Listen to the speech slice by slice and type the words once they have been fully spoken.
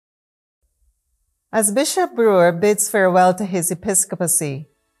As Bishop Brewer bids farewell to his episcopacy,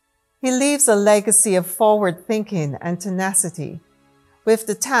 he leaves a legacy of forward thinking and tenacity with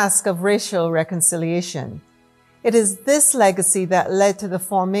the task of racial reconciliation. It is this legacy that led to the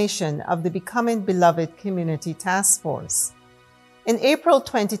formation of the Becoming Beloved Community Task Force. In April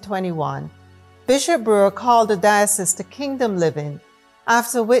 2021, Bishop Brewer called the diocese to kingdom living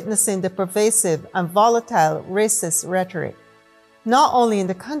after witnessing the pervasive and volatile racist rhetoric, not only in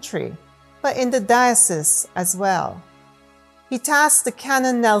the country, but in the diocese as well. He tasked the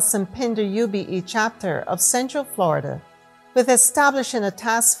Canon Nelson Pinder UBE chapter of Central Florida with establishing a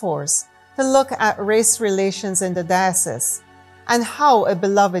task force to look at race relations in the diocese and how a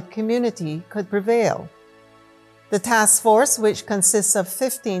beloved community could prevail. The task force, which consists of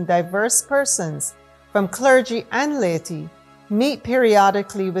 15 diverse persons from clergy and laity, meet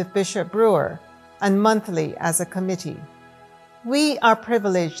periodically with Bishop Brewer and monthly as a committee. We are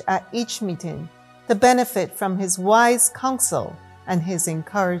privileged at each meeting to benefit from his wise counsel and his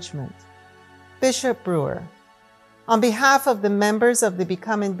encouragement. Bishop Brewer, on behalf of the members of the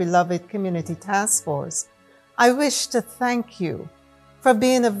Becoming Beloved Community Task Force, I wish to thank you for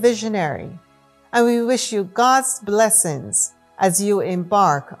being a visionary, and we wish you God's blessings as you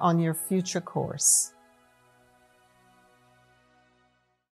embark on your future course.